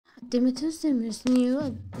Demet Ozdemir'S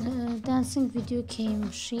new dancing video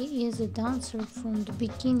came. She is a dancer from the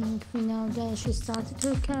beginning. We know that she started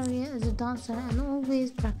her career as a dancer and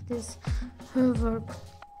always practiced her work.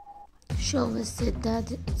 She always said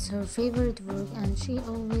that it's her favorite work, and she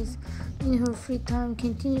always, in her free time,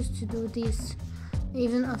 continues to do this.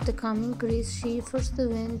 Even after coming Greece, she first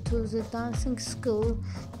went to the dancing school,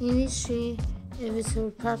 in which she, with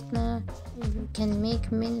her partner, can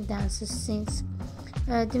make many dances since.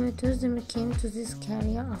 Demet Özdemir came to this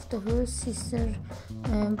career after her sister,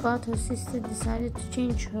 but her sister decided to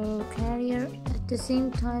change her career. At the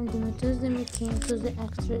same time, Demet Özdemir came to the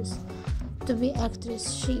actress to be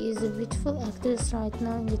actress. She is a beautiful actress right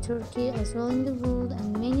now in Turkey as well in the world,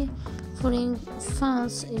 and many foreign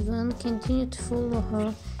fans even continue to follow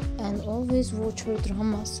her and always watch her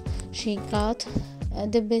dramas. She got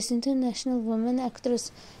the Best International Woman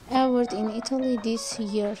Actress award in Italy this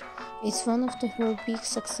year. It's one of her big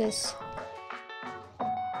success.